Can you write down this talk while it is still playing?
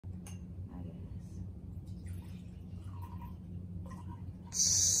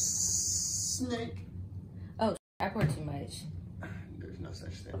snake. Oh, I poured too much. There's no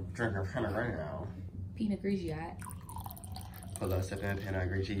such thing. Drinking from it right now. Pinot Grigio. Pull up, step in,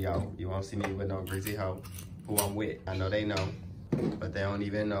 Pinot Grigio. You won't see me with no greasy hoe. Who I'm with. I know they know, but they don't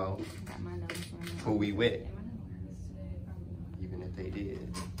even know who we with. Even if they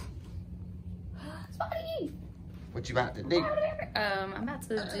did. Spotty! What you about to do? I'm about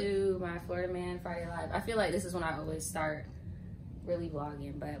to do my Florida Man Friday Live. I feel like this is when I always start really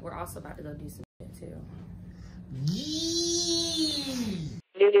vlogging, but we're also about to go do some shit too.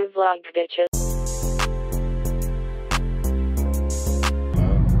 Vlog, bitches.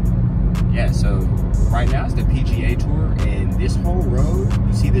 Yeah, so right now it's the PGA Tour, and this whole road,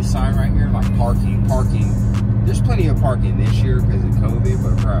 you see this sign right here, like parking. There's plenty of parking this year because of COVID,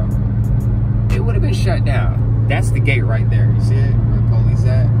 but bro, it would have been shut down. That's the gate right there. You see it? Where the police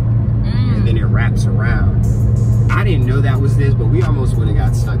at? And then it wraps around. I didn't know that was this, but we almost would have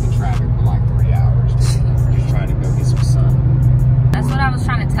got stuck in traffic for like 3 hours just trying to go get some sun. That's what I was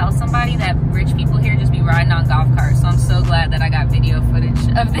trying to tell somebody, that rich people here just be riding on golf carts. So I'm so glad that I got video footage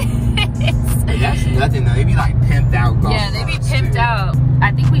of this. Hey, that's nothing though. They be like pimped out golf carts. Yeah, they be pimped out.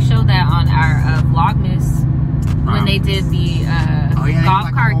 I think we showed that on our Vlogmas when they did the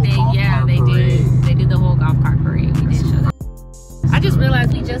golf cart thing. Yeah, they did. They did the whole golf cart parade. We did show that. I just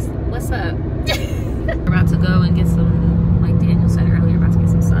realized what's up? We're about to go and get some, like Daniel said earlier, about to get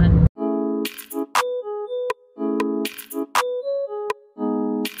some sun.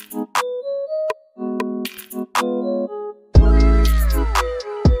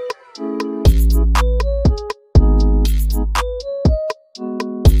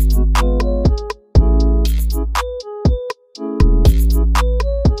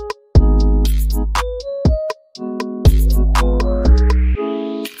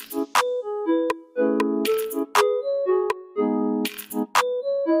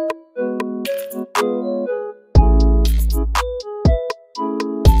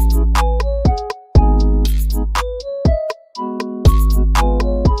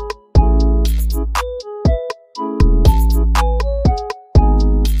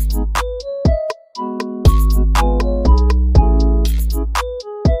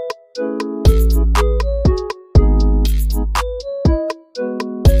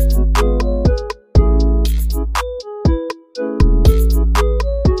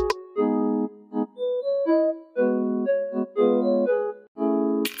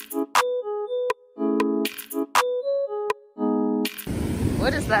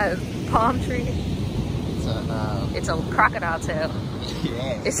 What is that? Palm tree? It's a crocodile tail.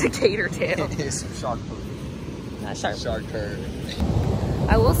 Yeah. It's a gator tail. It is some shark food. Not shark. Shark turd.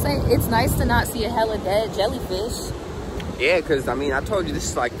 I will say it's nice to not see a hella dead jellyfish. Yeah, because I mean, I told you this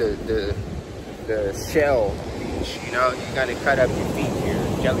is like the shell beach. You know, you gotta cut up your feet here.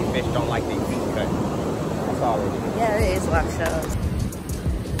 Jellyfish don't like their feet cut. That's all it is. Yeah, it is a lot of shells.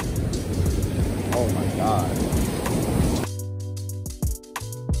 Oh my god.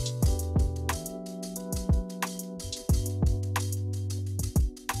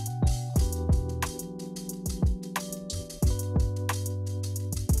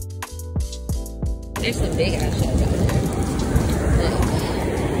 There's some big ass shells out there.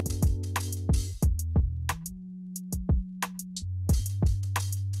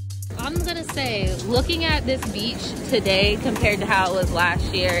 I'm gonna say, looking at this beach today compared to how it was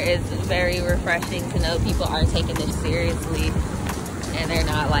last year is very refreshing to know people are taking this seriously and they're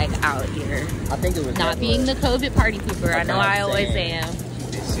not like out here. I think it was not being the COVID party pooper. I know I always am.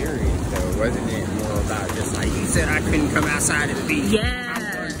 It's serious though, wasn't it? More about just like you said, I couldn't come outside of the beach. Yeah. I'm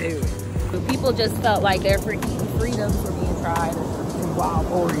gonna do it. People just felt like their freedoms were being tried. Wild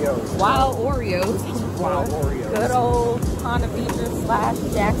Oreos. Wild Oreos. Wild Oreos. Good old Honda Beacher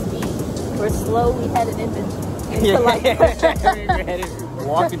 / Jacksonville. We're slowly headed into like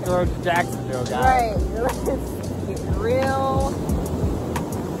walking towards Jacksonville, guys. Right. It's getting real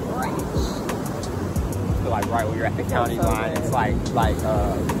rich. So like right when you're at the county line, it's like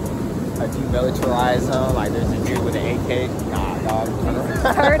a demilitarized zone. Like there's a dude with an AK. Nah, dog.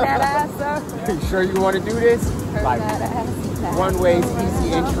 Heard that ass up. You sure you want to do this? Heard like that ass. one way is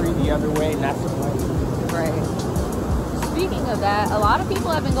easy entry, the other way not so much. Right. Speaking of that, a lot of people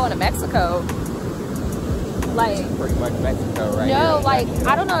have been going to Mexico. Like pretty much Mexico, right? No, like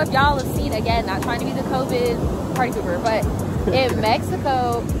I don't know if y'all have seen, again, not trying to be the COVID party pooper, but in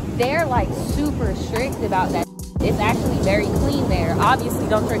Mexico, they're like super strict about that. It's actually very clean there. Obviously,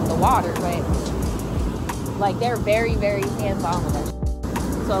 don't drink the water, but like they're very, very hands-on with that.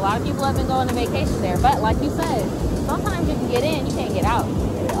 So a lot of people have been going to vacation there. But like you said, sometimes you can get in, you can't get out,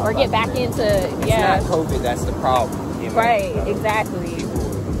 or get back into. It's not COVID, that's the problem. Right, exactly. People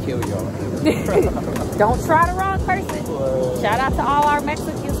will kill y'all. Don't try the wrong person. Shout out to all our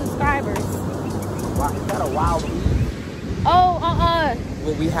Mexican subscribers. Wow, is that a wild? Oh,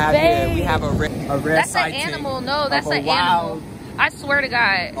 What we have Babe. here, we have a red That's an sighting animal. No, that's of a an wild, animal. I swear to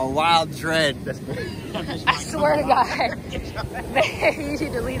God. A wild dread. I swear to God. You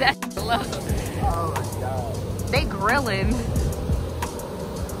need to leave that alone. Oh my God. They grilling.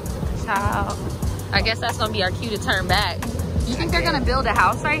 Child. I guess that's gonna be our cue to turn back. You think they're gonna build a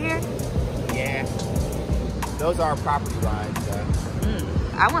house right here? Yeah. Those are our property lines, though.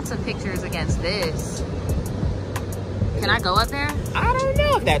 I want some pictures against this. Can I go up there? I don't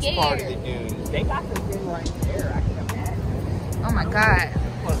know if that's Scared. part of the dunes. They got the thing right there, I can imagine. Oh my God.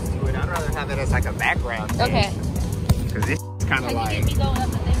 Close to it. I'd rather have it as like a background thing. Okay. Because this is kind of Can like... you get me going up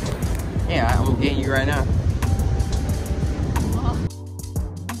the thing? Yeah, I'm getting you right now.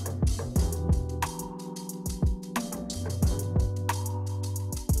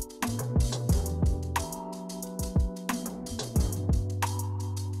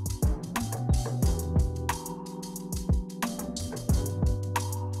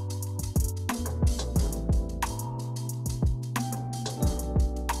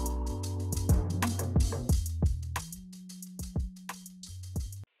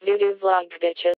 Vvlog bitches.